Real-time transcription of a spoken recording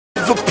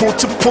Liverpool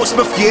to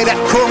Portsmouth, yeah, that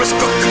chorus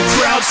got the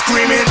crowd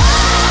screaming.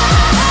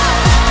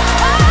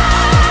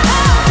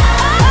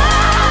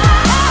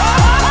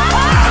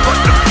 I got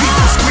the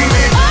people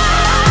screaming.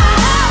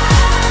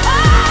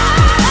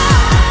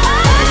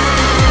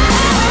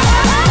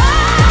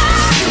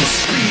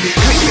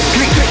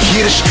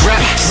 Hear the strap,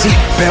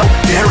 seatbelt,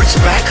 there it's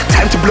back.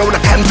 Time to blow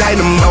like I'm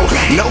dynamo.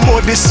 No more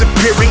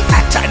disappearing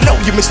act. I know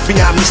you missed me,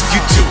 I missed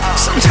you too.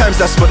 Sometimes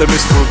that's what a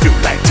miss will do.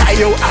 Like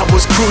Tayo, I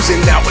was cruising,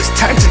 now it's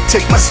time to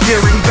take my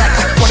steering back.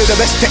 One of the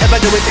best to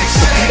ever do it.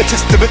 A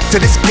testament to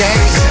this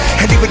gang.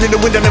 And even in the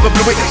wind I never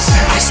blew it.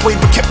 I swayed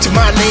but kept to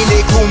my lane.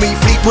 They call me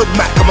Fleetwood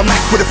Mac. I'm a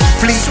Mac with a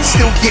fleet.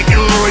 Still getting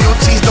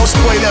royalties, no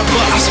spoiler,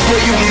 but I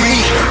spoil you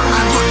me.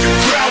 I got the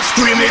crowd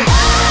screaming.